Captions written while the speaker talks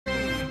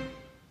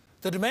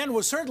The demand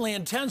was certainly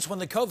intense when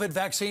the COVID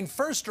vaccine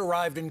first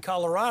arrived in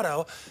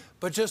Colorado,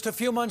 but just a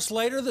few months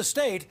later, the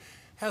state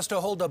has to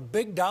hold a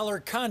big dollar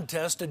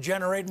contest to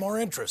generate more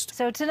interest.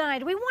 So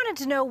tonight, we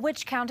wanted to know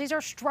which counties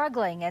are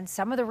struggling and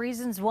some of the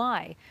reasons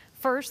why.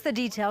 First, the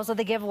details of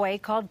the giveaway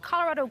called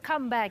Colorado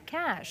Comeback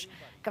Cash.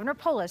 Governor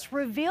Polis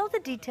revealed the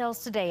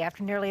details today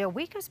after nearly a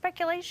week of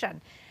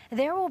speculation.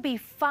 There will be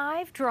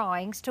 5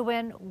 drawings to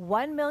win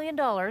 $1 million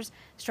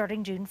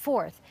starting June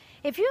 4th.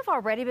 If you have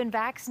already been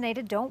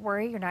vaccinated, don't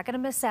worry, you're not going to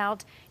miss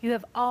out. You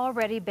have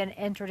already been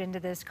entered into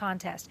this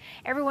contest.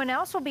 Everyone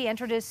else will be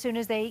entered as soon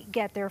as they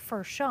get their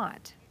first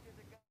shot.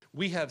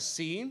 We have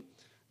seen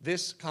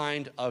this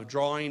kind of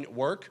drawing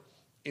work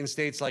in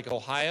states like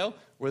Ohio,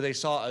 where they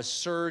saw a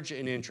surge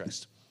in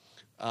interest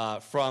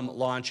from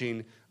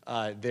launching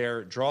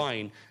their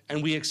drawing,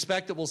 and we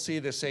expect that we'll see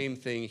the same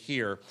thing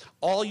here.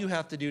 All you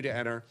have to do to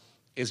enter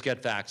is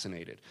get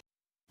vaccinated.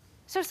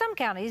 So some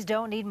counties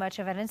don't need much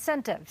of an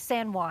incentive.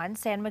 San Juan,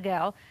 San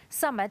Miguel,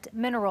 Summit,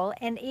 Mineral,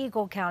 and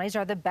Eagle counties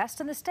are the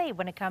best in the state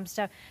when it comes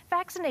to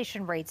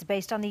vaccination rates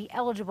based on the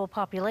eligible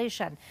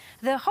population.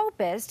 The hope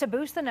is to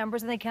boost the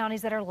numbers in the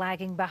counties that are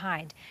lagging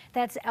behind.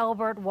 That's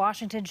Elbert,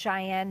 Washington,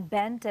 Cheyenne,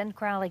 Bent, and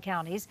Crowley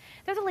counties.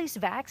 They're the least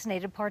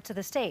vaccinated parts of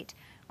the state.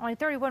 Only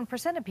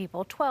 31% of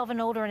people 12 and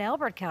older in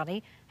Elbert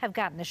County have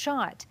gotten the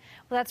shot.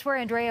 Well, that's where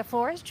Andrea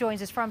Flores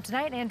joins us from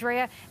tonight.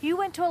 Andrea, you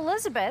went to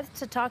Elizabeth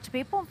to talk to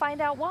people and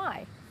find out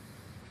why.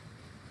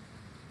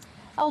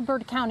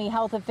 Elbert County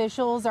health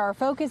officials are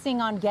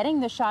focusing on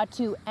getting the shot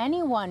to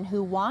anyone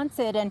who wants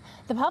it, and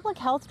the public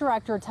health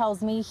director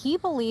tells me he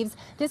believes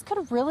this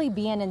could really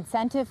be an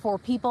incentive for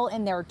people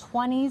in their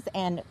 20s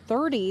and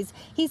 30s.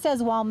 He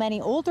says while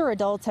many older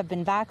adults have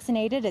been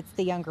vaccinated, it's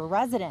the younger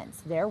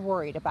residents they're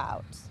worried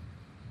about.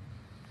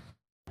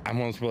 I'm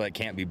one of those people that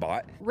can't be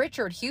bought.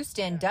 Richard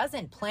Houston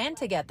doesn't plan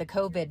to get the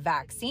COVID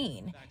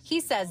vaccine. He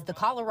says the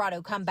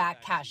Colorado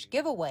Comeback Cash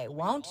giveaway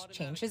won't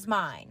change his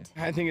mind.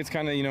 I think it's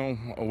kind of,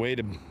 a way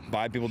to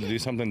buy people to do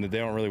something that they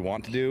don't really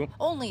want to do.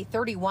 Only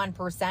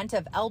 31%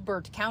 of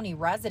Elbert County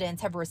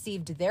residents have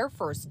received their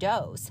first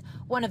dose,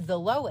 one of the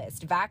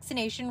lowest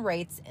vaccination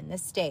rates in the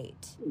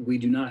state. We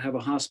do not have a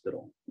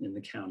hospital in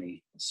the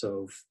county,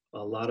 so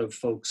a lot of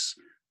folks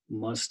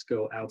must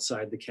go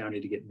outside the county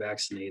to get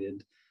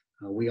vaccinated.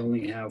 We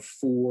only have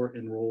 4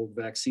 enrolled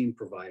vaccine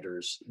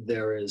providers.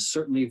 There is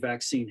certainly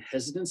vaccine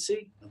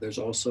hesitancy. There's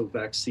also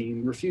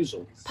vaccine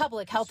refusal.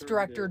 Public Health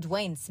Director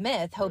Dwayne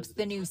Smith hopes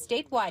the new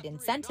statewide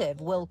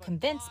incentive will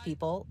convince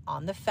people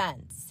on the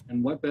fence.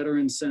 And what better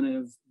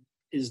incentive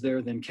is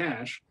there than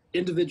cash?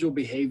 Individual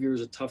behavior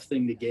is a tough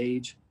thing to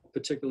gauge,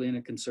 particularly in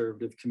a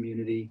conservative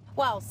community.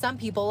 While some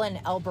people in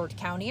Elbert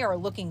County are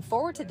looking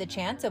forward to the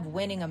chance of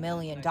winning $1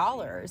 million.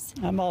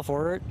 I'm all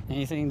for it.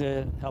 Anything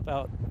to help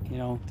out,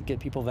 to get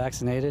people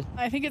vaccinated.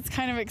 I think it's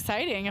kind of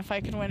exciting if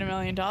I could win $1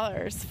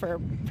 million for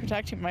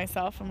protecting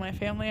myself and my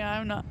family.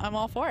 I'm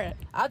all for it.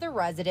 Other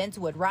residents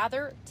would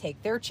rather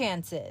take their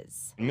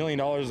chances. $1 million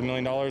is $1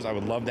 million. I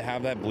would love to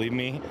have that, believe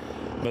me.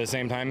 But at the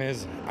same time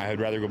I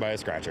would rather go buy a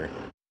scratcher.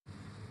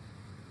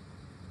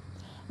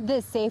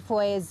 This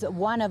Safeway is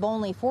one of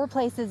only 4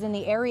 places in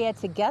the area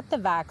to get the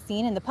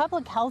vaccine, and the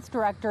public health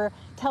director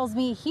tells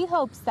me he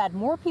hopes that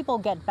more people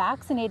get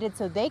vaccinated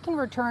so they can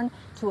return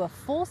to a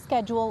full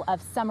schedule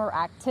of summer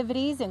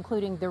activities,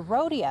 including the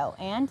rodeo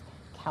and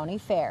county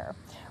fair.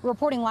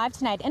 Reporting live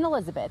tonight in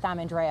Elizabeth, I'm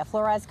Andrea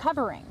Flores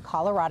covering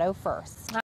Colorado First.